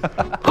如。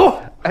好，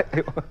哎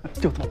呦，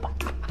就这么办，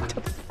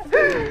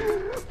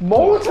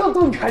茅车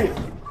顿开。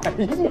哎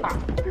呀！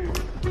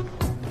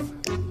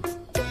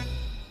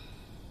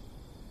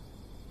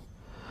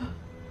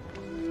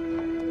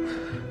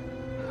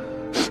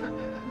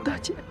大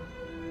姐，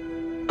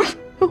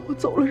我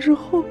走了之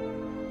后，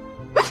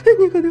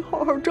你可得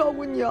好好照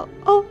顾娘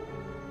啊！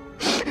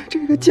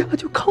这个家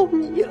就靠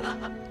你了。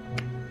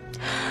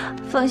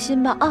放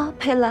心吧啊，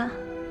佩兰。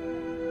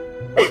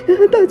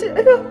大姐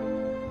呀，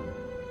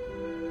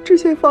之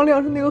前房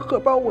梁上那个荷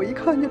包，我一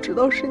看就知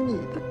道是你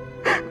的，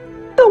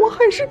但我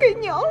还是给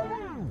娘了。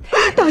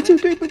大姐，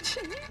对不起。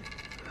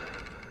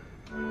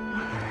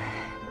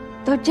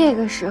都这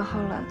个时候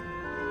了，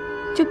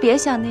就别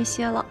想那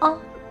些了啊。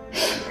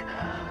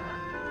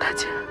大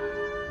姐，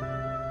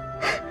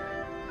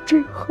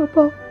这个荷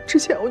包之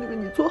前我就给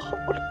你做好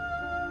了，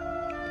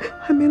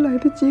还没来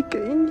得及给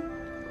你。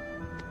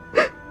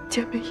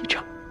姐妹一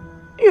场，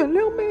原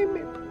谅妹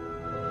妹吧。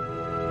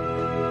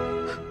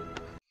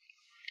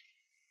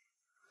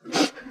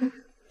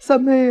三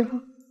妹呀，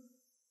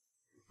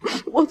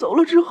我走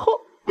了之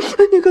后，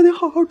你可得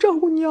好好照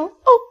顾娘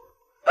啊！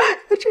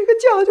这个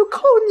家就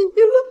靠你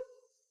了。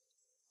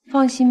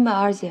放心吧，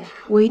二姐，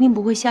我一定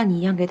不会像你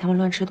一样给他们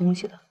乱吃东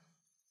西的。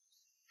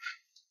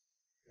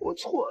我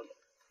错了，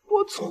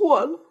我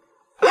错了。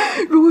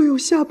如果有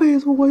下辈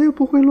子，我也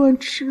不会乱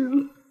吃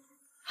了。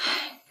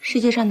世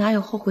界上哪有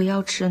后悔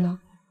药吃呢？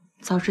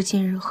早知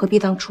今日，何必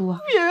当初啊！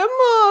别骂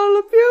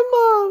了，别骂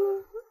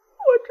了，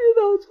我知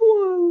道错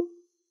了。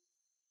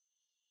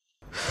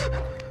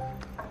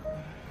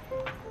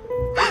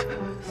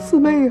四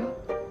妹呀，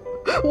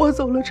我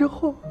走了之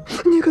后，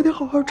你可得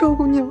好好照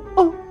顾娘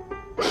啊！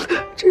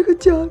这个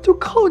家就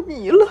靠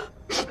你了。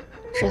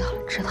知道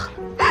了，知道了。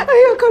哎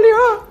呀，可玲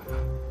儿，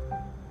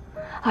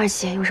二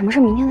姐，有什么事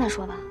明天再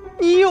说吧。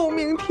你有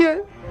明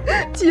天，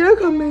姐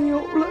可没有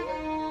了，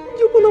你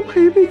就不能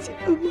陪陪姐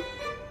吗？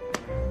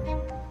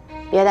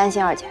别担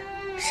心，二姐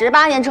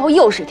，18年之后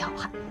又是一条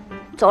汉。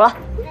走了。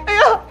哎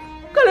呀，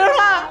可玲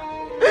啊，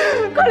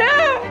可玲，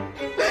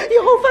以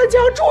后翻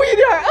墙注意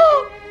点啊！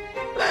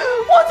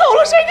我走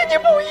了，谁给你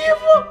补衣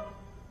服？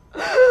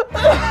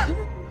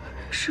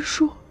师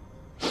叔，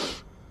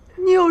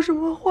你有什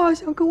么话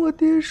想跟我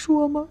爹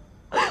说吗？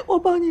我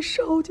帮你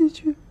捎进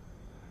去。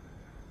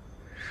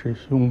师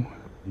兄，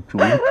你注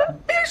意。别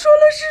说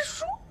了，师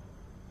叔，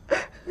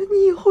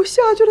你以后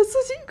下去了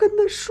自己跟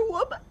他说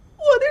吧，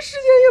我的时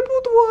间也不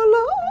多了。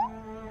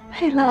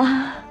佩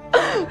兰，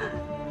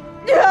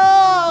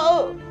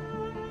娘，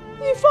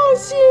你放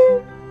心，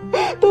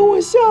等我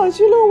下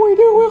去了，我一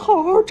定会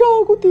好好照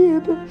顾爹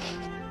的。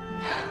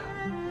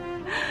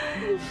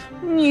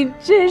你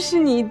真是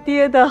你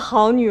爹的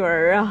好女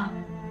儿啊，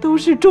都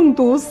是中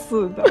毒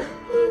死的。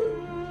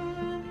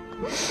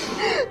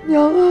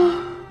娘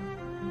啊，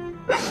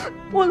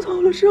我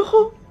走了之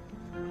后，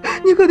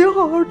你可得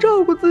好好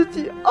照顾自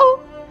己啊，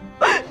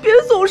别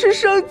总是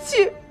生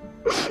气，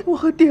我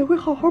和爹会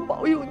好好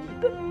保佑你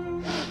的。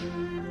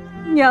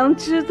娘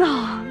知道，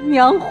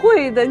娘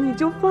会的，你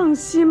就放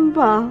心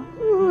吧。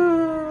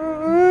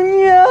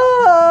娘，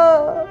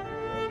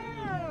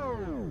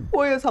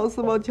我也藏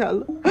私房钱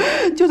了，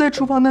就在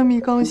厨房那米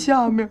缸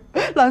下面，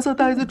蓝色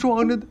袋子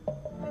装着的，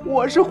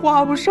我是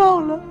花不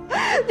上了，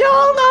娘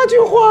拿去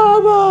花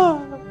吧。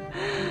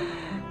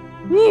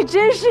你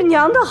真是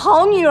娘的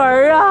好女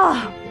儿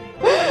啊！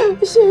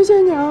谢谢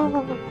娘。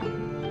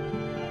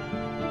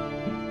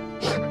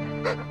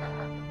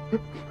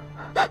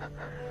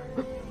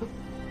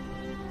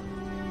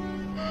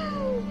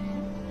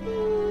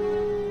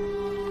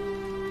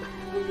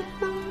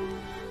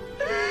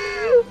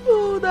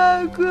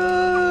大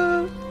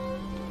哥，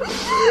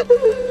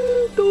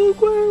都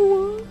怪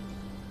我。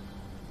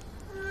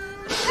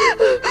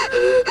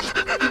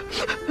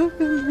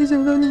没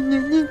想到你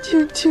年纪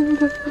轻轻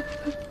的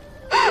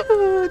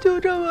就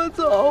这么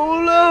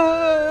走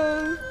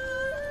了。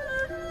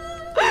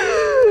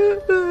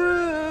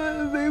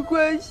没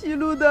关系，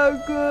陆大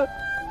哥，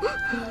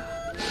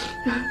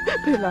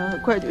佩兰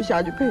很快就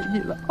下去陪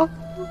你了啊，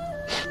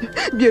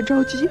你别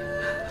着急，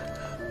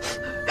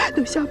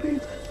等下辈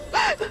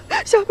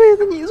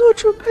子你做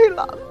春佩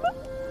兰吧，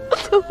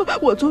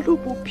我做陆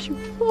不平，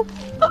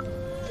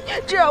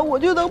这样我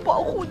就能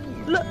保护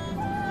你了。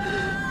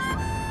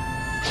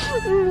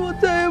我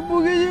再也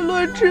不给你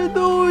乱吃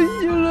东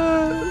西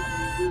了，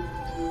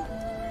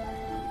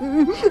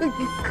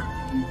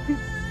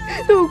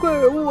都怪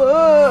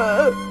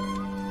我。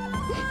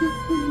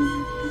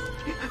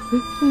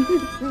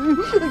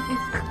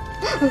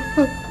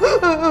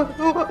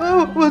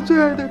我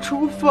最爱的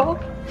厨房，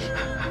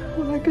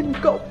我来跟你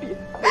告别，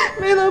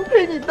没能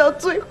陪你到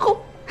最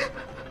后。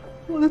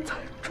我的餐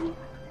桌，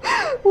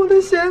我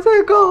的咸菜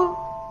糕，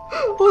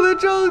我的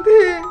蒸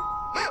屉，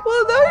我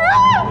的肉。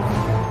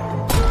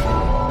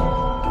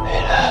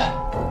没了，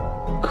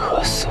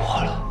渴死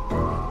我了！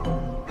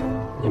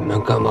你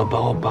们干嘛把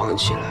我绑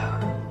起来啊？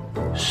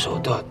手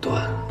都要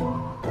断了。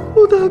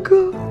陆大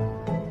哥，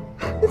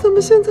你怎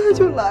么现在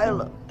就来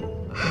了？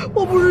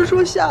我不是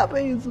说下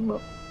辈子吗？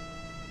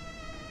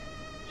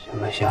什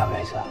么下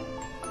辈子啊？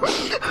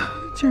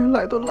既然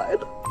来都来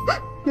了，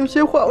有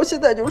些话我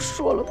现在就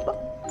说了吧。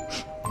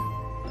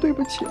对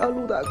不起啊，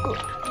陆大哥，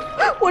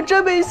我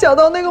真没想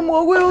到那个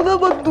蘑菇有那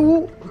么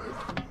毒。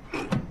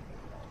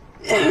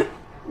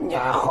你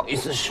还好意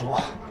思说？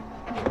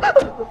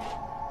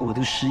我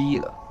都失忆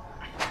了。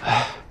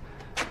哎，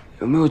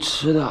有没有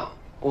吃的？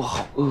我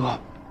好饿。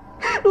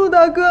陆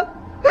大哥，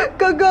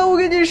刚刚我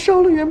给你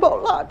烧了元宝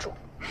蜡烛，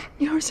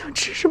你要是想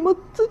吃什么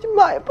自己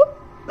买吧。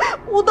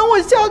等我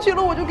下去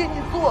了我就给你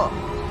做。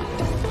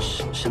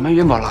什么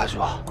元宝蜡烛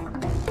啊？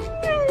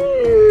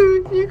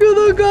你可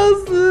能刚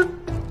死，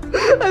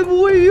还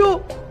不会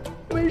用，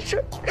没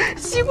事，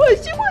习惯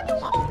就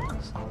好了。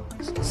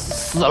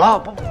死了？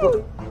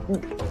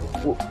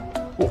不，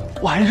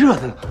我还热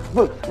着呢。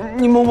不，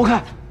你摸摸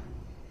看。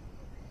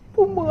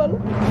不摸了。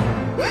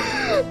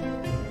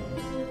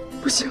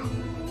不行，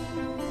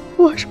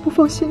我还是不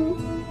放心你，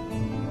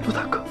陆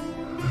大哥，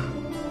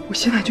我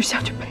现在就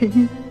下去陪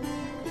你。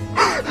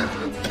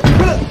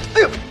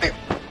哎呦，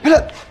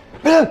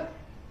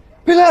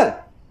佩兰！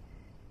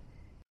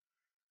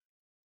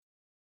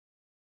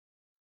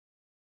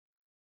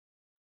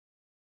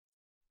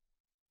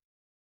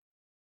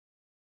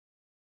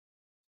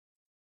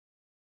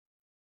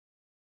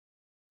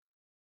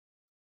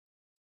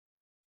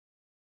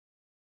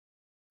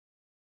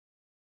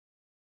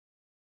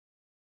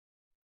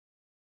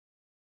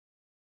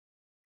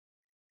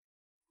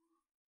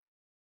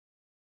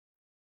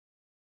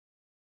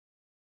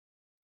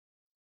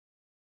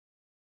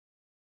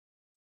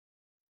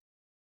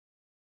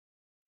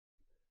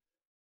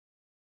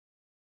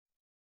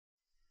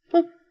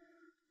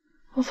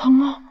好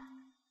疼啊！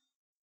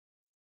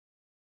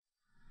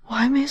我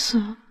还没死。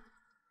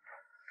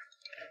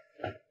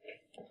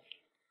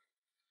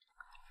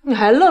你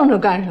还愣着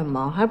干什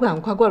么？还不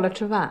赶快过来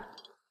吃饭？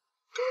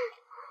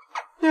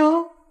娘，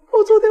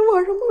我昨天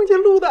晚上梦见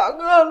陆大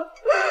哥了，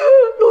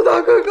陆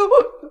大哥跟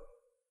我……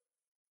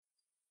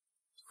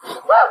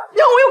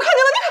娘，我又看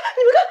见了！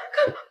你们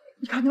看，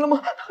你看见了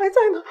吗？他还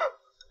在呢。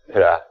佩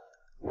兰，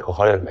你口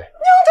好点了没？娘，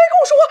再跟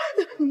我说话，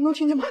你们能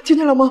听见吗？听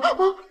见了吗？啊！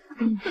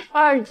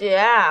二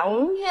姐，我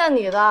们骗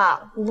你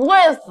的，你不会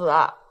死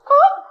啊！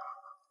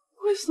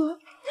会死？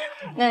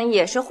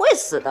也是会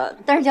死的，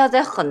但是要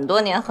在很多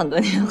年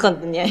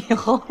以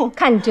后。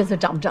看你这次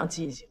长不长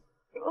记性？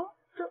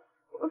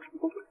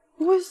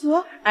不会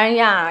死？哎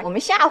呀，我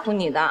们吓唬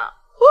你的。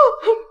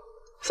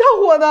吓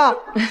唬我的？娘，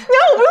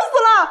我不用死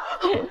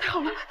了！太好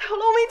了，我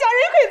们一家人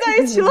也可以在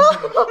一起了。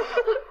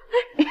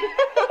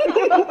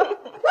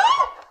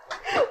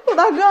陆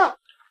大哥。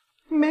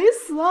没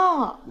死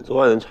啊！你昨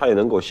晚人差点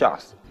能给我吓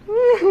死。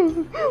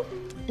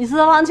你私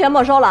房钱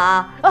没收了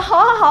啊？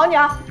好，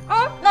娘。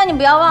那你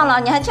不要忘了，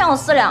你还欠我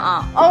4两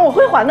啊。我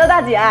会还的，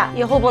大姐。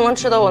以后不能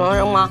吃的我能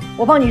扔吗？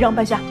我帮你扔，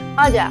半夏。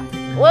二姐，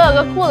我有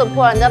个裤子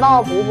破了，你再帮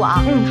我补补啊。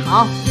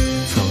好。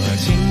风儿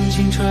轻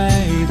轻吹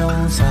动，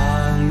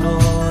散落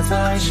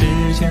在时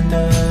间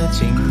的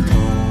尽头。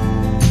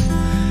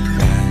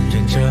但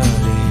愿这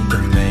里的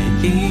每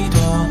一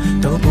朵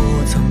都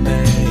不曾被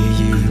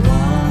遗忘。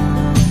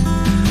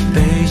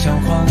背向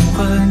黄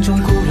昏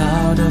中古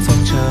老的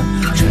风车，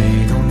吹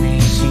动你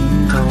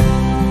心头。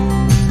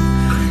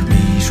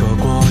你说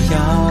过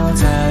要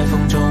在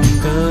风中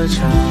歌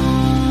唱。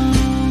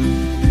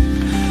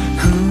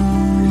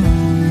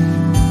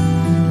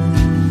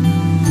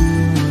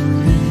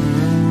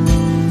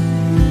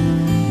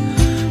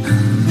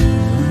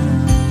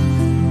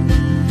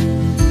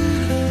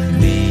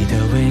你的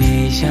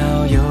微笑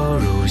犹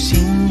如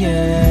新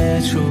叶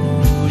初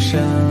生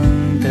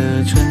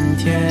的春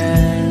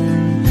天。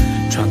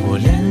穿过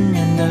连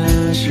绵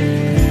的时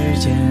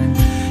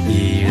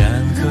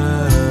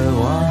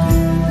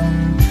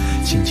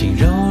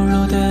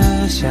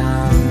想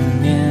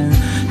念，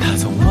它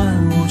从万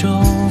物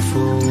中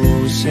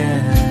浮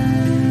现，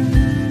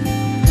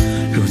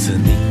如此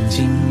宁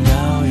静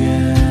遥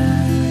远。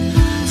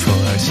风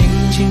儿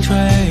轻轻吹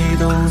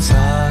动，散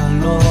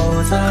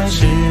落在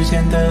时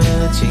间的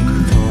尽